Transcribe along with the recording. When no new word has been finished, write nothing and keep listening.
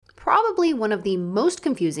probably one of the most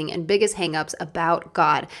confusing and biggest hangups about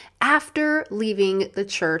God after leaving the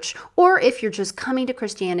church, or if you're just coming to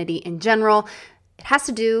Christianity in general. It has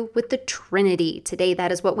to do with the Trinity. Today,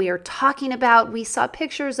 that is what we are talking about. We saw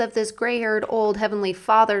pictures of this gray-haired old Heavenly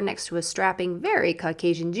Father next to a strapping, very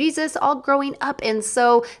Caucasian Jesus, all growing up. And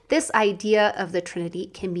so this idea of the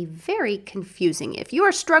Trinity can be very confusing. If you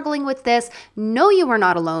are struggling with this, know you are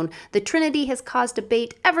not alone. The Trinity has caused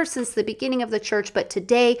debate ever since the beginning of the church, but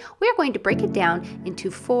today we are going to break it down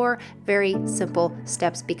into 4 very simple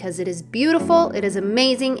steps because it is beautiful, it is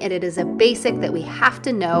amazing, and it is a basic that we have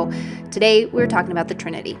to know. Today, we're talking about the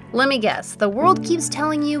Trinity. Let me guess, the world keeps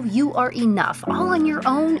telling you you are enough. All on your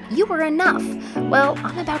own, you are enough. Well,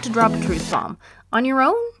 I'm about to drop a truth bomb. On your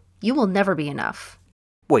own, you will never be enough.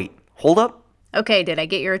 Wait, hold up. Okay, did I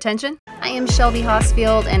get your attention? I am Shelby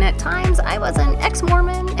Hosfield, and at times I was an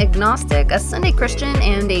ex-Mormon, agnostic, a Sunday Christian,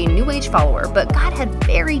 and a New Age follower, but God had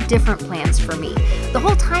very different plans for me. The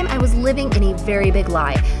whole time I was living in a very big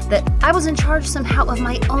lie, that I was in charge somehow of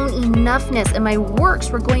my own enoughness and my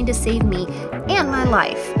works were going to save me and my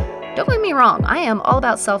life. Don't get me wrong, I am all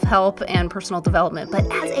about self-help and personal development, but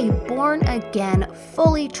as a born-again,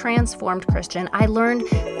 fully transformed Christian, I learned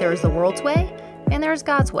there is the world's way, and there's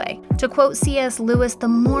God's way. To quote C.S. Lewis, the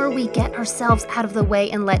more we get ourselves out of the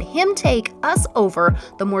way and let Him take us over,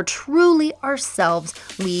 the more truly ourselves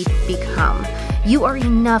we become. You are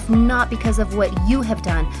enough not because of what you have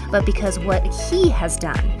done, but because what He has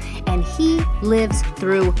done, and He lives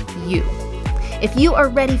through you. If you are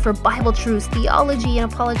ready for Bible truths, theology,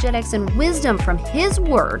 and apologetics, and wisdom from His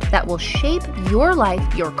Word that will shape your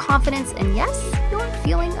life, your confidence, and yes, your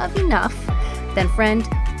feeling of enough, then friend,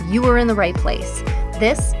 you are in the right place.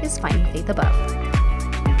 This is Finding Faith Above.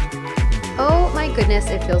 Oh my goodness,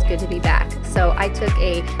 it feels good to be back. So I took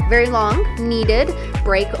a very long, needed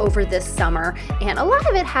break over this summer, and a lot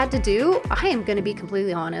of it had to do, I am going to be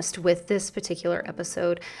completely honest, with this particular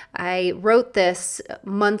episode. I wrote this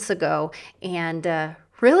months ago and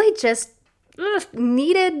really just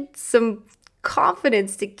needed some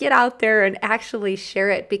confidence to get out there and actually share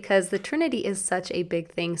it because the Trinity is such a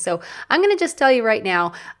big thing. So I'm going to just tell you right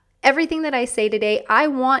now, everything that I say today, I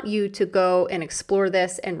want you to go and explore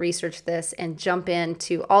this and research this and jump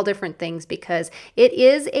into all different things because it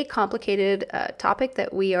is a complicated topic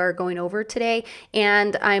that we are going over today.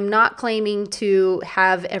 And I'm not claiming to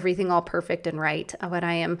have everything all perfect and right. What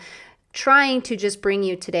I am trying to just bring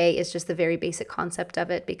you today is just the very basic concept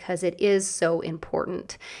of it because it is so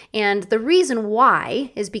important. And the reason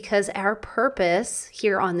why is because our purpose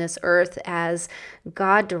here on this earth as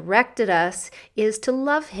God directed us is to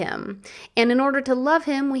love Him. And in order to love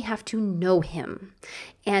Him, we have to know Him.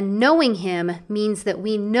 And knowing Him means that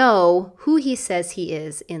we know who He says He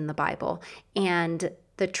is in the Bible. And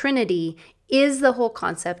the Trinity is the whole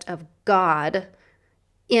concept of God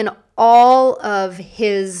in all of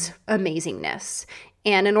His amazingness.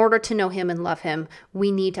 And in order to know Him and love Him, we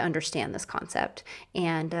need to understand this concept.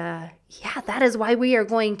 And that is why we are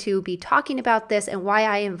going to be talking about this and why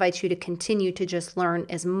I invite you to continue to just learn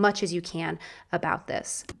as much as you can about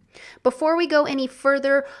this. Before we go any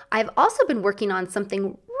further, I've also been working on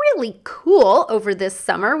something really cool over this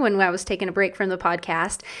summer when I was taking a break from the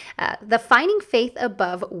podcast, the Finding Faith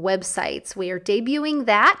Above websites. We are debuting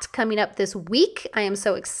that coming up this week. I am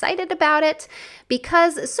so excited about it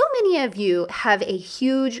because so many of you have a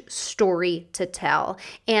huge story to tell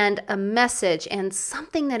and a message and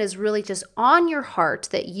something that is really just on your heart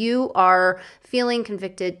that you are feeling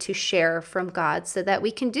convicted to share from God so that we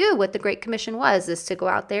can do what the Great Commission was, is to go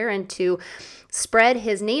out there and to spread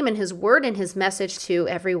His name and His word and His message to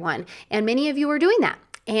everyone. And many of you are doing that.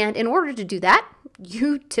 And in order to do that,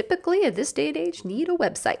 you typically at this day and age need a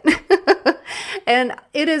website. And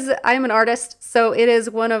I'm an artist, so it is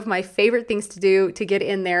one of my favorite things to do, to get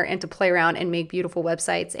in there and to play around and make beautiful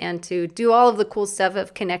websites and to do all of the cool stuff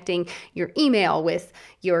of connecting your email with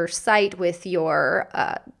your site, with your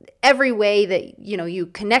every way that you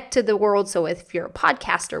connect to the world. So if you're a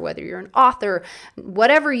podcaster, whether you're an author,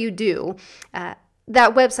 whatever you do,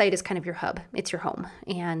 that website is kind of your hub. It's your home.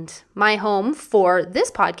 And my home for this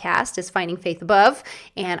podcast is Finding Faith Above.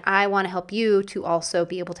 And I want to help you to also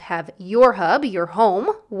be able to have your hub, your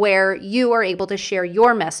home, where you are able to share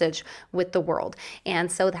your message with the world. And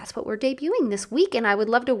so that's what we're debuting this week. And I would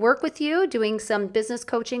love to work with you doing some business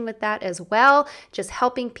coaching with that as well, just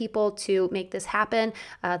helping people to make this happen.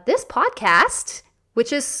 This podcast,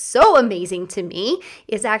 which is so amazing to me,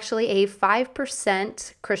 is actually a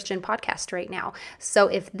 5% Christian podcast right now. So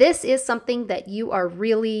if this is something that you are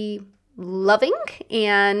really loving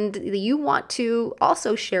and you want to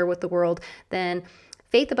also share with the world, then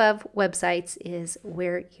Faith Above Websites is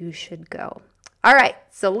where you should go. All right,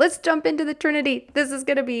 so let's jump into the Trinity. This is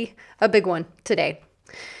going to be a big one today.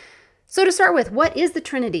 So to start with, what is the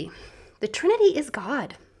Trinity? The Trinity is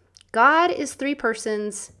God. God is three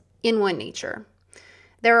persons in one nature.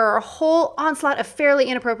 There are a whole onslaught of fairly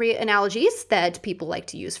inappropriate analogies that people like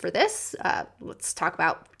to use for this. Let's talk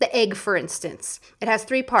about the egg, for instance. It has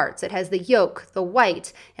three parts. It has the yolk, the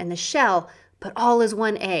white, and the shell, but all is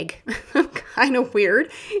one egg. Kind of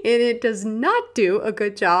weird. And it does not do a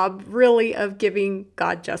good job, really, of giving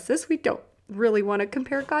God justice. We don't really want to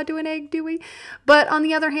compare God to an egg, do we? But on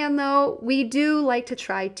the other hand, though, we do like to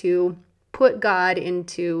try to put God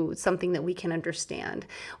into something that we can understand.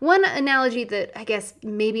 One analogy that I guess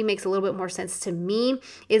maybe makes a little bit more sense to me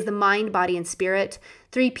is the mind, body, and spirit.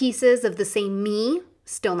 Three pieces of the same me.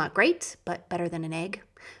 Still not great, but better than an egg.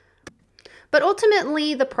 But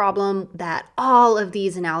ultimately, the problem that all of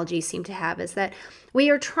these analogies seem to have is that we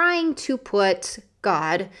are trying to put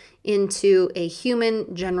God into a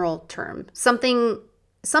human general term, something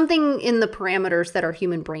in the parameters that our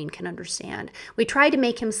human brain can understand. We try to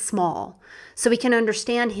make him small so we can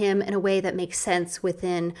understand him in a way that makes sense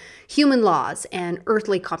within human laws and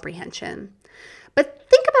earthly comprehension. But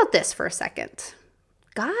think about this for a second.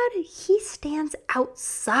 God, he stands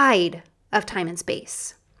outside of time and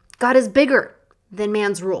space. God is bigger than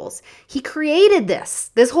man's rules. He created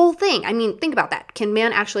this whole thing. I mean, think about that. Can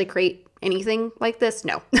man actually create anything like this?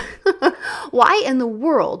 No. Why in the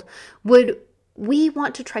world would we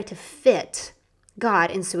want to try to fit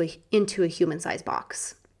God into a human-sized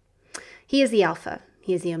box? He is the Alpha.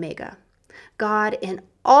 He is the Omega. God in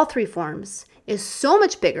all three forms is so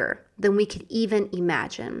much bigger than we could even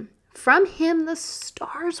imagine. From him, the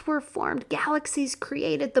stars were formed, galaxies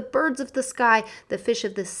created, the birds of the sky, the fish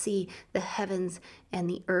of the sea, the heavens and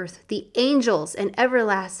the earth, the angels and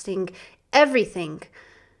everlasting everything.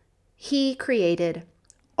 He created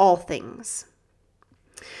all things.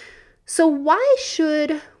 So why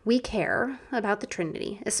should we care about the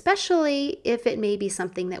Trinity, especially if it may be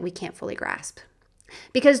something that we can't fully grasp?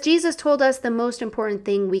 Because Jesus told us the most important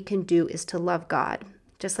thing we can do is to love God.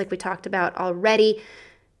 Just like we talked about already,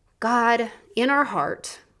 God in our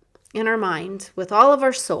heart, in our mind, with all of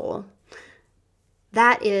our soul,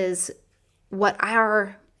 that is what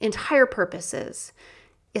our entire purpose is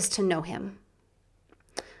to know him.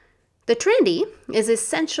 The Trinity is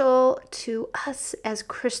essential to us as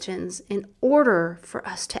Christians in order for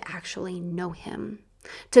us to actually know him,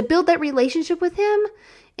 to build that relationship with him,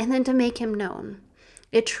 and then to make him known.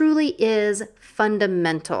 It truly is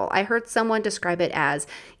fundamental. I heard someone describe it as,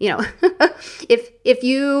 if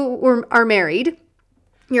you are married,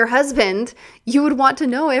 your husband, you would want to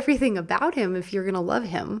know everything about him if you're going to love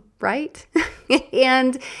him, right?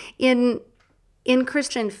 And in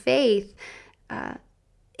Christian faith,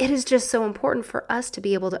 it is just so important for us to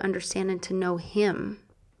be able to understand and to know him.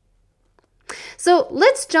 So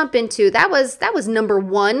let's jump into, that was number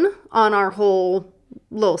one on our whole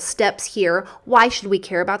little steps here. Why should we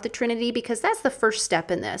care about the Trinity? Because that's the first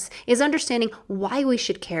step in this, is understanding why we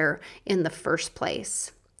should care in the first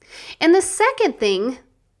place. And the second thing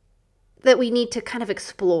that we need to kind of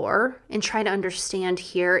explore and try to understand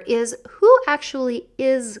here is who actually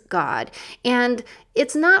is God. And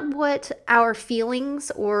it's not what our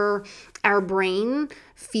feelings or our brain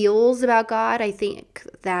feels about God. I think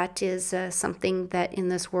that is something that in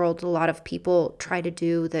this world a lot of people try to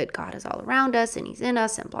do, that God is all around us and he's in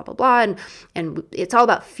us and blah, blah, blah. And it's all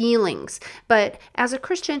about feelings. But as a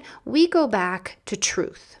Christian, we go back to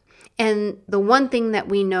truth. And the one thing that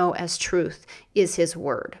we know as truth is his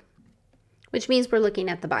word, which means we're looking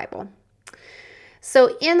at the Bible.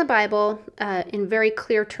 So in the Bible, in very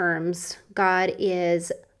clear terms, God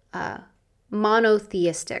is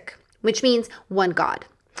monotheistic, which means one God.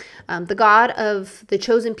 The God of the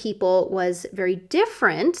chosen people was very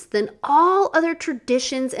different than all other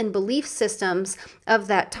traditions and belief systems of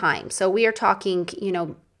that time. So we are talking,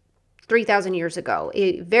 3,000 years ago,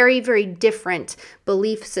 a very, very different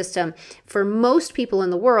belief system. For most people in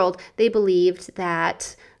the world, they believed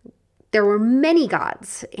that there were many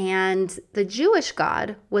gods, and the Jewish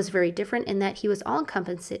God was very different in that he was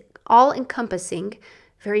all-encompassing,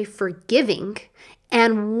 very forgiving,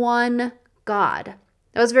 and one God.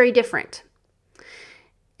 That was very different.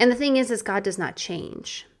 And the thing is God does not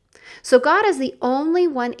change. So God is the only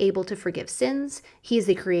one able to forgive sins. He is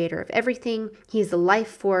the creator of everything. He is the life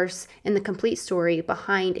force and the complete story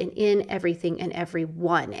behind and in everything and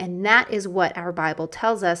everyone. And that is what our Bible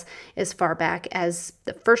tells us as far back as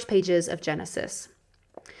the first pages of Genesis.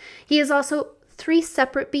 He is also three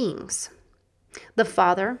separate beings: the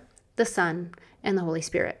Father, the Son, and the Holy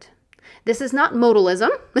Spirit. This is not modalism.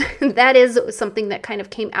 That is something that kind of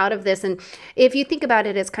came out of this. And if you think about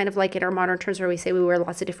it, it's kind of like in our modern terms where we say we wear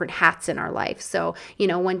lots of different hats in our life. So,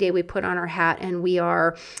 one day we put on our hat and we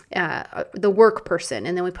are the work person.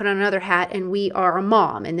 And then we put on another hat and we are a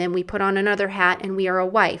mom. And then we put on another hat and we are a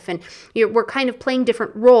wife. And we're kind of playing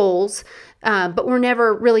different roles, but we're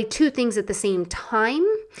never really two things at the same time.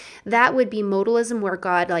 That would be modalism, where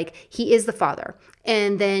God, he is the Father,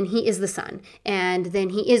 and then he is the Son, and then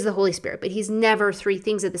he is the Holy Spirit, but he's never three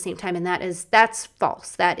things at the same time. And that's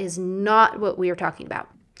false. That is not what we are talking about,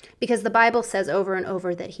 because the Bible says over and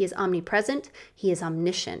over that he is omnipresent, he is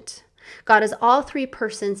omniscient. God is all three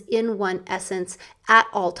persons in one essence at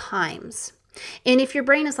all times. And if your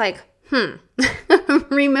brain is like,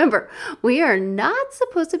 remember, we are not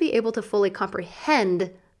supposed to be able to fully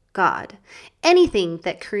comprehend God. Anything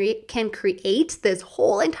that can create this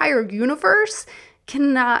whole entire universe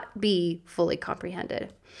cannot be fully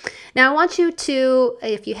comprehended. Now, I want you to,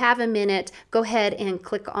 if you have a minute, go ahead and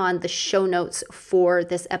click on the show notes for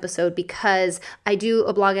this episode, because I do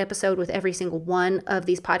a blog episode with every single one of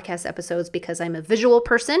these podcast episodes, because I'm a visual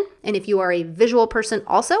person. And if you are a visual person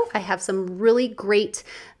also, I have some really great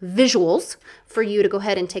visuals for you to go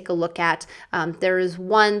ahead and take a look at. There is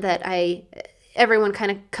one that everyone kind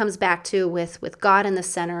of comes back to with God in the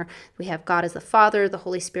center. We have God as the Father, the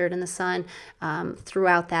Holy Spirit, and the Son.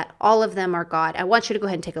 Throughout that, all of them are God. I want you to go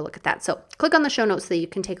ahead and take a look at that. So click on the show notes so that you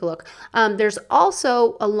can take a look. There's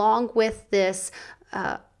also, along with this,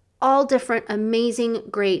 all different amazing,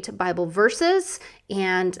 great Bible verses.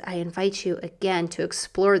 And I invite you again to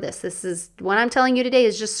explore this. This is what I'm telling you today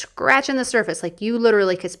is just scratching the surface. You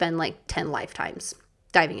literally could spend 10 lifetimes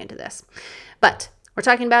diving into this. But we're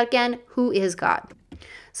talking about, again, who is God.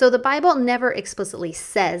 So the Bible never explicitly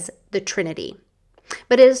says the Trinity,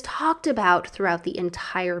 but it is talked about throughout the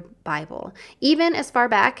entire Bible. Even as far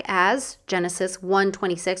back as Genesis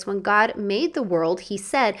 1:26, when God made the world, he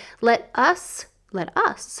said, let us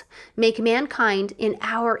make mankind in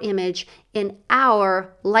our image, in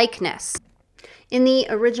our likeness. In the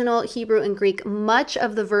original Hebrew and Greek, much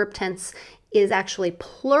of the verb tense is actually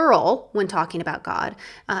plural when talking about God.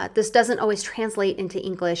 This doesn't always translate into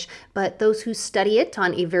English, but those who study it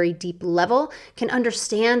on a very deep level can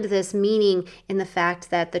understand this meaning in the fact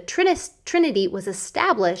that the Trinity was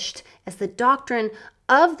established as the doctrine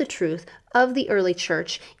of the truth of the early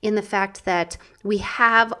church, in the fact that we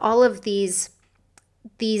have all of these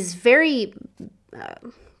very,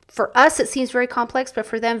 for us it seems very complex, but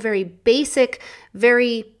for them very basic,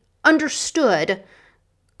 very understood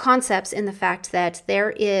concepts, in the fact that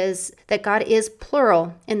that God is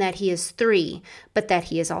plural and that he is three, but that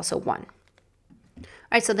he is also one. All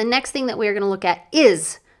right, so the next thing that we're going to look at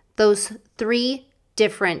is those three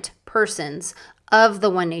different persons of the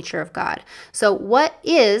one nature of God. So what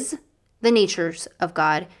is the natures of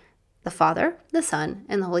God? The Father, the Son,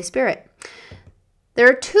 and the Holy Spirit. There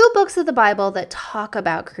are two books of the Bible that talk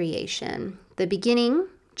about creation: the beginning,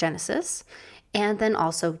 Genesis, and then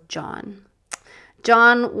also John.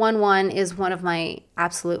 John 1:1 is one of my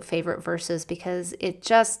absolute favorite verses, because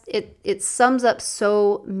it sums up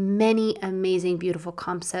so many amazing, beautiful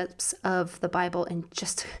concepts of the Bible in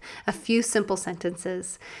just a few simple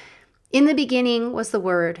sentences. In the beginning was the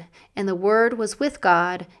Word, and the Word was with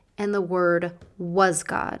God, and the Word was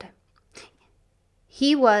God.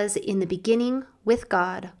 He was in the beginning with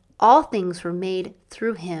God. All things were made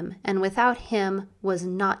through him, and without him was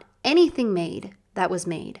not anything made that was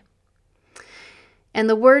made. And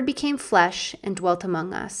the Word became flesh and dwelt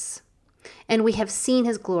among us. And we have seen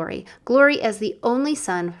his glory as the only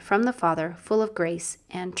Son from the Father, full of grace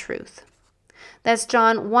and truth. That's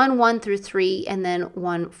John 1:1-3, and then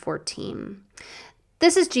 1:14.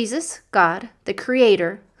 This is Jesus, God, the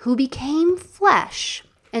Creator, who became flesh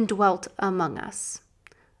and dwelt among us.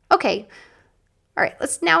 Okay, all right,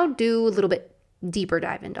 let's now do a little bit deeper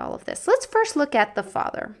dive into all of this. Let's first look at the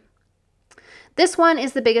Father. This one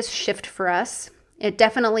is the biggest shift for us. It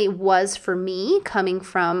definitely was for me, coming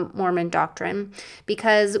from Mormon doctrine,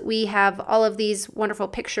 because we have all of these wonderful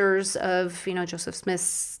pictures of, Joseph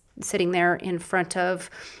Smith sitting there in front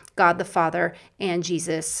of God the Father and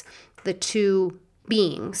Jesus, the two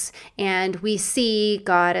beings. And we see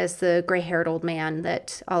God as the gray-haired old man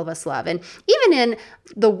that all of us love. And even in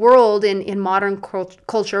the world, in modern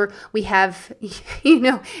culture, we have,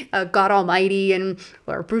 God Almighty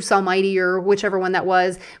or Bruce Almighty, or whichever one that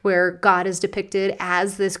was, where God is depicted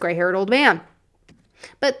as this gray-haired old man.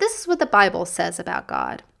 But this is what the Bible says about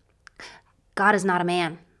God. God is not a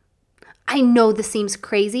man. I know this seems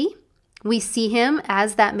crazy. We see him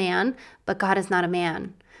as that man, but God is not a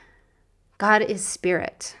man. God is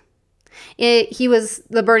spirit. He was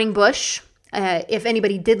the burning bush. If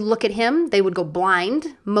anybody did look at him, they would go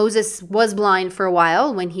blind. Moses was blind for a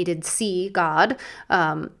while when he did see God.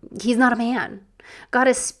 He's not a man. God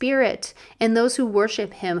is spirit, and those who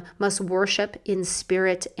worship him must worship in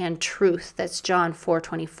spirit and truth. That's John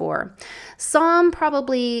 4:24.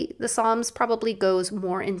 The Psalms probably goes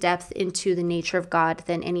more in depth into the nature of God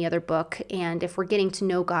than any other book. And if we're getting to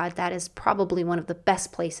know God, that is probably one of the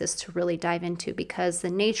best places to really dive into, because the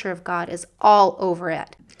nature of God is all over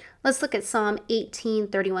it. Let's look at Psalm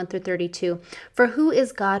 18:31-32. For who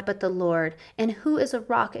is God but the Lord? And who is a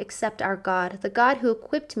rock except our God, the God who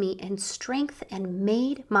equipped me in strength and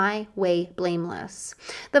made my way blameless?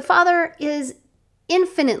 The Father is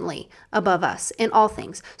infinitely above us in all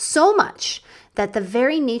things, so much that the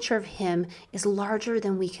very nature of him is larger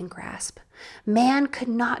than we can grasp. Man could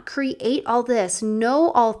not create all this,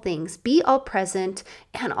 know all things, be all present,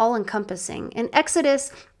 and all encompassing. In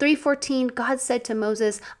Exodus 3:14, God said to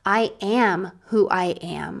Moses, I am who I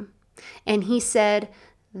am. And he said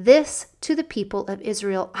this to the people of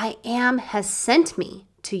Israel, I am has sent me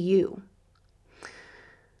to you.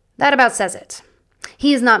 That about says it.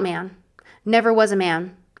 He is not man, never was a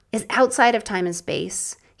man, is outside of time and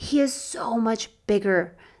space. He is so much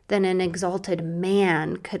bigger than an exalted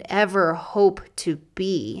man could ever hope to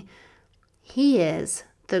be. He is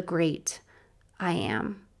the great I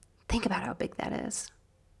am. Think about how big that is.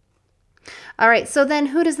 All right, so then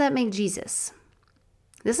who does that make Jesus?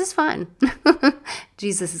 This is fun.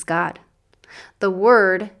 Jesus is God, the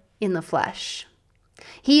Word in the flesh.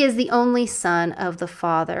 He is the only Son of the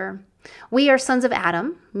Father. We are sons of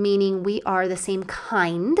Adam, meaning we are the same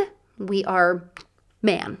kind. We are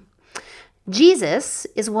man. Jesus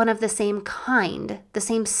is one of the same kind, the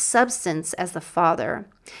same substance as the Father.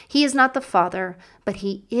 He is not the Father, but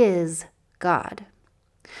he is God.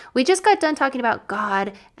 We just got done talking about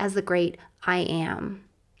God as the great I am.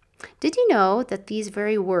 Did you know that these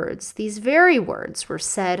very words were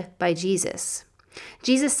said by Jesus?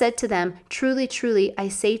 Jesus said to them, truly, truly, I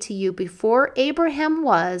say to you, before Abraham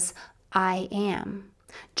was, I am.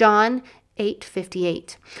 John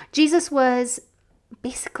 8:58. Jesus was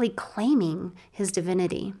basically claiming his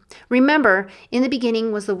divinity. Remember, in the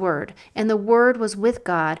beginning was the Word, and the Word was with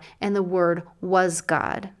God, and the Word was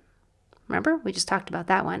God. Remember? We just talked about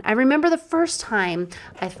that one. I remember the first time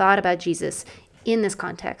I thought about Jesus in this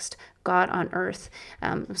context, God on earth.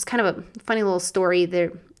 It was kind of a funny little story.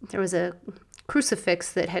 There was a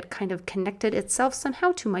crucifix that had kind of connected itself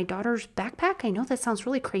somehow to my daughter's backpack. I know that sounds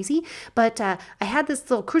really crazy, but I had this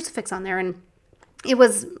little crucifix on there, and it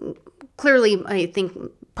was clearly, I think,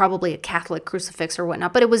 probably a Catholic crucifix or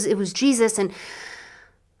whatnot, but it was Jesus, and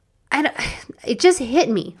it just hit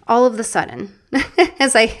me all of a sudden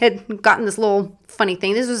as I had gotten this little funny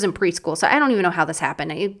thing. This was in preschool, so I don't even know how this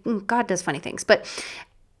happened. God does funny things, but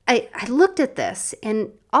I looked at this,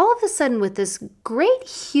 and all of a sudden with this great,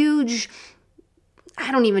 huge,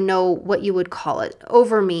 I don't even know what you would call it,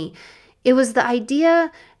 over me, it was the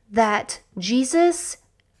idea that Jesus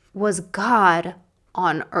was God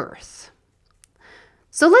on earth.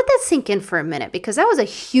 So let that sink in for a minute, because that was a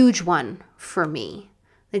huge one for me,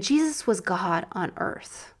 that Jesus was God on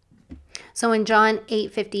earth. So in John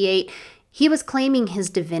 8:58, he was claiming his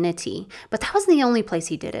divinity, but that wasn't the only place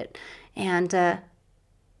he did it. And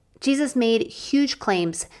Jesus made huge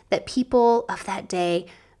claims that people of that day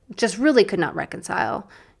just really could not reconcile.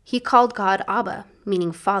 He called God Abba,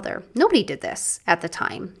 meaning Father. Nobody did this at the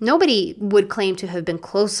time. Nobody would claim to have been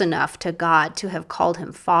close enough to God to have called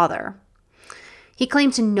him Father. He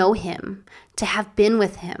claimed to know him, to have been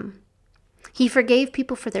with him. He forgave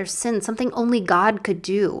people for their sins, something only God could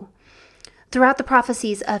do. Throughout the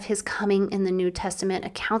prophecies of his coming in the New Testament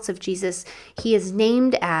accounts of Jesus, he is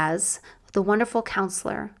named as the Wonderful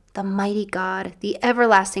Counselor, the Mighty God, the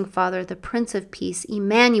Everlasting Father, the Prince of Peace,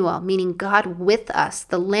 Emmanuel, meaning God with us,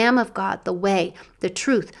 the Lamb of God, the way, the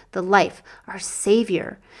truth, the life, our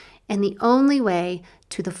Savior, and the only way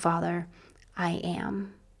to the Father, I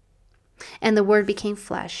am. And the Word became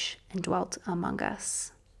flesh and dwelt among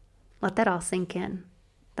us. Let that all sink in.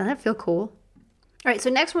 Doesn't that feel cool? All right, so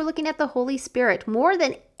next we're looking at the Holy Spirit. More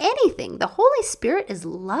than anything, the Holy Spirit is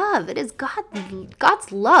love. It is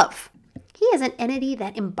God's love. He is an entity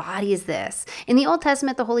that embodies this. In the Old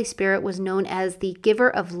Testament, the Holy Spirit was known as the giver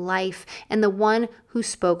of life and the one who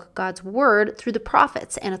spoke God's word through the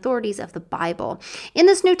prophets and authorities of the Bible. In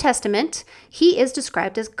this New Testament, he is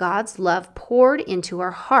described as God's love poured into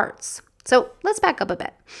our hearts. So let's back up a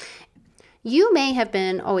bit. You may have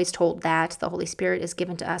been always told that the Holy Spirit is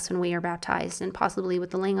given to us when we are baptized, and possibly with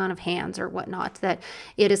the laying on of hands or whatnot, that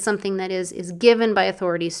it is something that is given by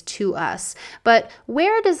authorities to us. But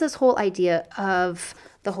where does this whole idea of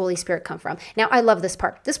the Holy Spirit come from? Now, I love this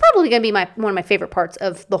part. This is probably going to be one of my favorite parts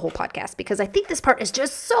of the whole podcast, because I think this part is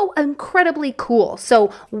just so incredibly cool.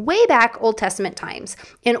 So way back Old Testament times,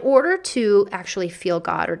 in order to actually feel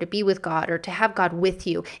God or to be with God or to have God with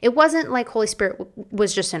you, it wasn't like Holy Spirit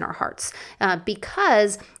was just in our hearts,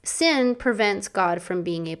 because sin prevents God from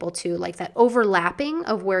being able to, like, that overlapping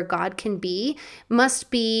of where God can be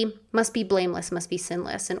must be blameless, must be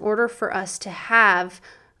sinless. In order for us to have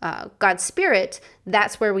God's Spirit,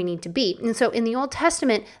 that's where we need to be. And so in the Old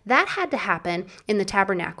Testament, that had to happen in the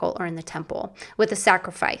tabernacle or in the temple with a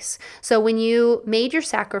sacrifice. So when you made your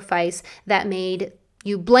sacrifice, that made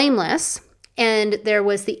you blameless, and there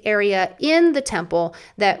was the area in the temple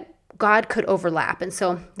that God could overlap. And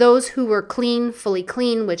so those who were clean, fully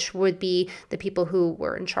clean, which would be the people who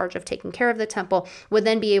were in charge of taking care of the temple, would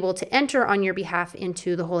then be able to enter on your behalf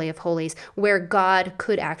into the Holy of Holies, where God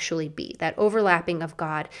could actually be, that overlapping of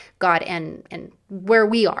God and where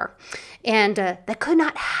we are. And that could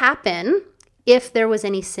not happen if there was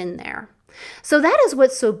any sin there. So that is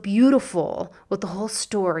what's so beautiful with the whole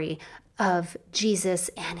story of Jesus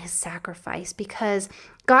and his sacrifice, because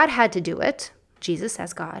God had to do it. Jesus,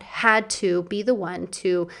 as God, had to be the one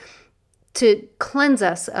to cleanse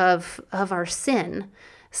us of our sin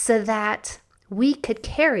so that we could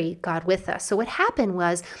carry God with us. So what happened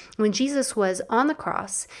was, when Jesus was on the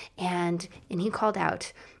cross and he called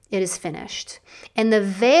out, "It is finished," and the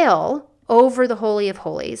veil over the Holy of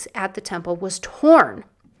Holies at the temple was torn.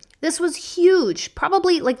 This was huge,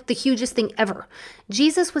 probably like the hugest thing ever.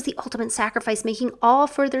 Jesus was the ultimate sacrifice, making all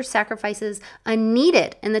further sacrifices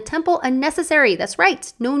unneeded and the temple unnecessary. That's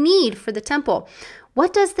right, no need for the temple.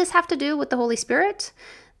 What does this have to do with the Holy Spirit?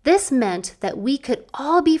 This meant that we could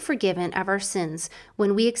all be forgiven of our sins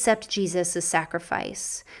when we accept Jesus'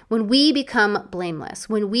 sacrifice, when we become blameless,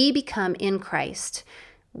 when we become in Christ.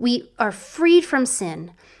 We are freed from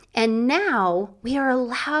sin, and now we are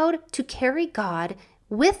allowed to carry God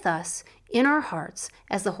with us in our hearts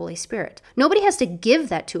as the Holy Spirit. Nobody has to give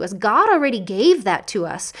that to us. God already gave that to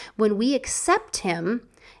us when we accept him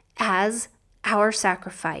as our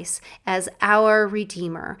sacrifice, as our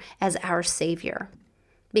Redeemer, as our Savior,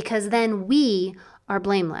 because then we are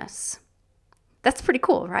blameless. That's pretty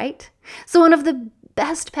cool, right? So one of the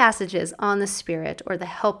best passages on the Spirit, or the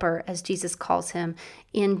Helper, as Jesus calls him,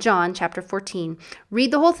 in John chapter 14.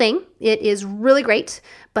 Read the whole thing. It is really great,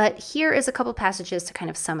 but here is a couple passages to kind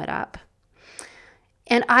of sum it up.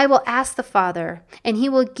 "And I will ask the Father, and he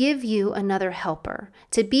will give you another helper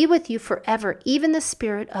to be with you forever, even the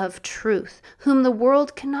Spirit of truth, whom the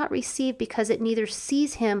world cannot receive because it neither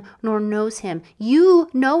sees him nor knows him. You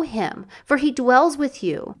know him, for he dwells with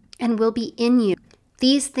you and will be in you.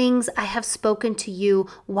 These things I have spoken to you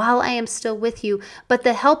while I am still with you, but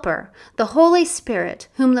the Helper, the Holy Spirit,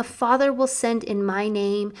 whom the Father will send in my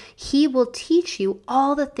name, he will teach you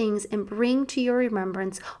all the things and bring to your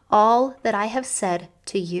remembrance all that I have said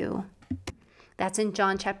to you." That's in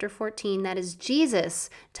John chapter 14. That is Jesus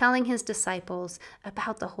telling his disciples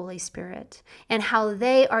about the Holy Spirit and how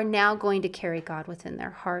they are now going to carry God within their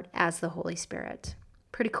heart as the Holy Spirit.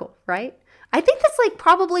 Pretty cool, right? I think that's like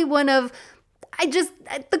probably one of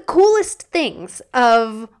the coolest things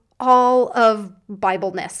of all of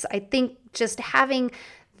Bible-ness. I think just having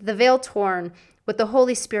the veil torn with the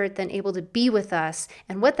Holy Spirit then able to be with us,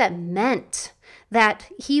 and what that meant, that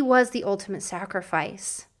he was the ultimate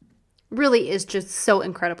sacrifice, really is just so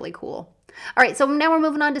incredibly cool. All right, so now we're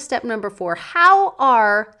moving on to step number 4. How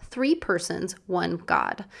are 3 persons one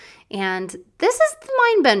God? And this is the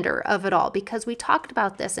mind bender of it all, because we talked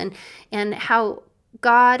about this and how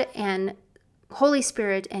God and Holy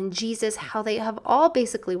Spirit and Jesus, how they have all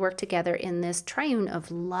basically worked together in this triune of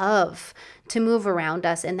love to move around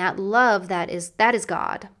us, and that love that is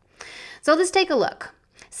God. So let's take a look.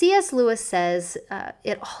 C.S. Lewis says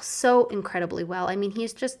it all so incredibly well. I mean,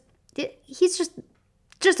 he's just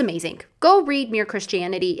amazing. Go read Mere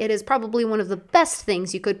Christianity. It is probably one of the best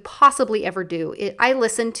things you could possibly ever do. I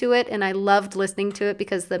listened to it and I loved listening to it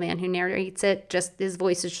because the man who narrates it, his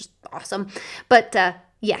voice is just awesome. But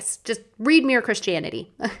yes, just read Mere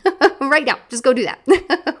Christianity right now. Just go do that.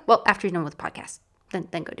 Well, after you're done with the podcast,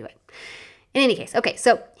 then go do it. In any case, okay,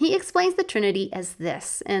 so he explains the Trinity as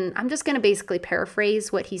this, and I'm just going to basically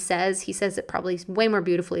paraphrase what he says. He says it probably way more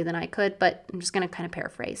beautifully than I could, but I'm just going to kind of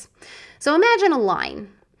paraphrase. So imagine a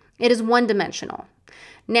line. It is one-dimensional.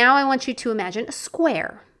 Now I want you to imagine a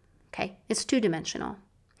square. Okay, it's two-dimensional.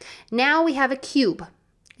 Now we have a cube.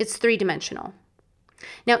 It's three-dimensional.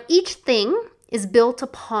 Now, each thing is built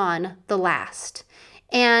upon the last,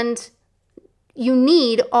 and you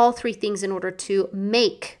need all three things in order to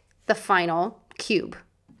make the final cube.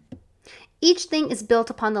 Each thing is built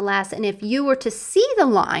upon the last, and if you were to see the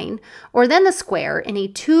line or then the square in a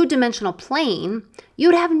two-dimensional plane,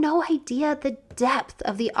 you'd have no idea the depth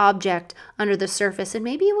of the object under the surface, and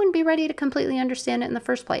maybe you wouldn't be ready to completely understand it in the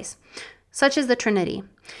first place. Such is the Trinity.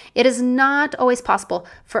 It is not always possible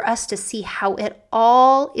for us to see how it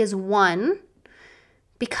all is one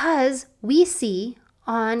because we see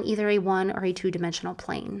on either a one or a two-dimensional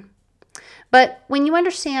plane. But when you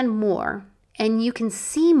understand more and you can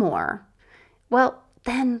see more, well,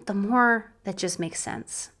 then the more that just makes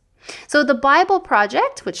sense. So the Bible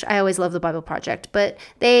Project, which I always love the Bible Project, but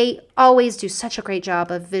they always do such a great job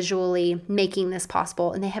of visually making this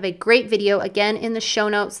possible. And they have a great video, again, in the show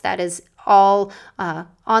notes. That is all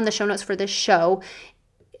on the show notes for this show.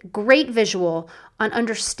 Great visual on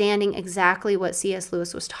understanding exactly what C.S.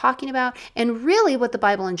 Lewis was talking about and really what the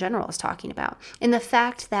Bible in general is talking about. In the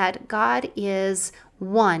fact that God is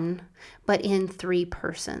one, but in three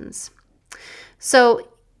persons. So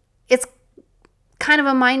it's kind of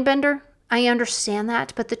a mind bender. I understand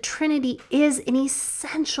that, but the Trinity is an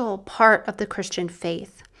essential part of the Christian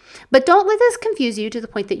faith. But don't let this confuse you to the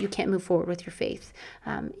point that you can't move forward with your faith.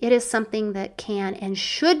 It is something that can and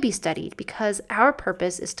should be studied because our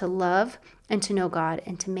purpose is to love and to know God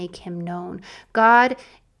and to make him known. God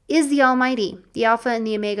is the Almighty, the Alpha and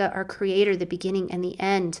the Omega, our Creator, the beginning and the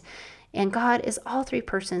end. And God is all three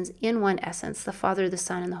persons in one essence, the Father, the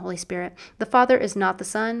Son, and the Holy Spirit. The Father is not the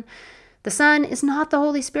Son. The Son is not the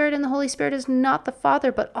Holy Spirit, and the Holy Spirit is not the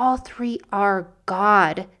Father, but all three are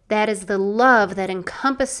God. That is the love that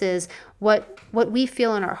encompasses what we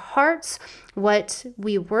feel in our hearts, what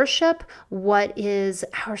we worship, what is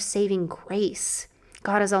our saving grace.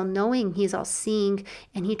 God is all-knowing, he's all-seeing,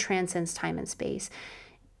 and he transcends time and space.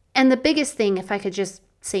 And the biggest thing, if I could just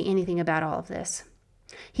say anything about all of this,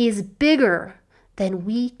 he is bigger than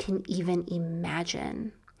we can even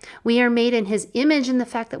imagine. We are made in his image in the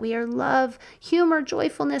fact that we are love, humor,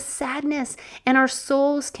 joyfulness, sadness, and our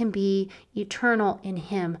souls can be eternal in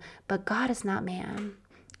him. But God is not man.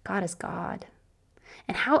 God is God.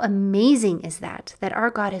 And how amazing is that our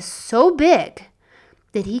God is so big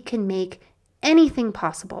that he can make anything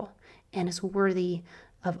possible and is worthy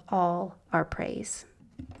of all our praise.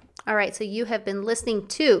 All right, so you have been listening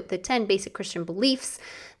to the 10 basic Christian beliefs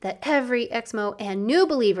that every Exmo and new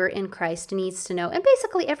believer in Christ needs to know, and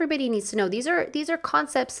basically everybody needs to know. These are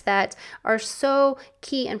concepts that are so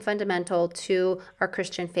key and fundamental to our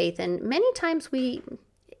Christian faith, and many times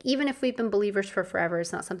even if we've been believers for forever,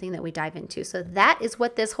 it's not something that we dive into. So that is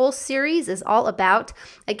what this whole series is all about.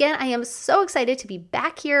 Again, I am so excited to be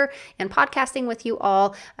back here and podcasting with you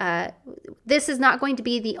all. This is not going to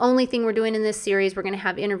be the only thing we're doing in this series. We're going to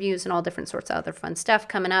have interviews and all different sorts of other fun stuff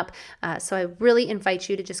coming up. So I really invite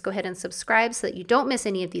you to just go ahead and subscribe so that you don't miss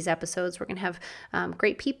any of these episodes. We're going to have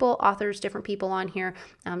great people, authors, different people on here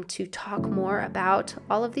to talk more about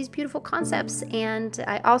all of these beautiful concepts. And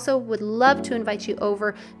I also would love to invite you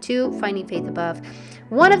over to Finding Faith Above.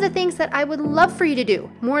 One of the things that I would love for you to do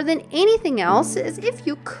more than anything else is if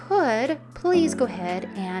you could, please go ahead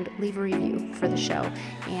and leave a review for the show.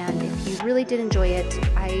 And if you really did enjoy it,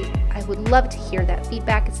 I would love to hear that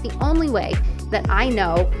feedback. It's the only way that I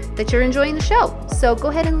know that you're enjoying the show. So go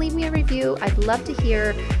ahead and leave me a review. I'd love to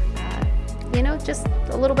hear just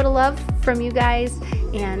a little bit of love from you guys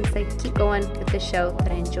and so I can keep going with this show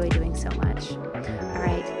that I enjoy doing so much. All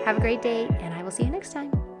right, have a great day, and I will see you next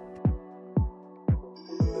time.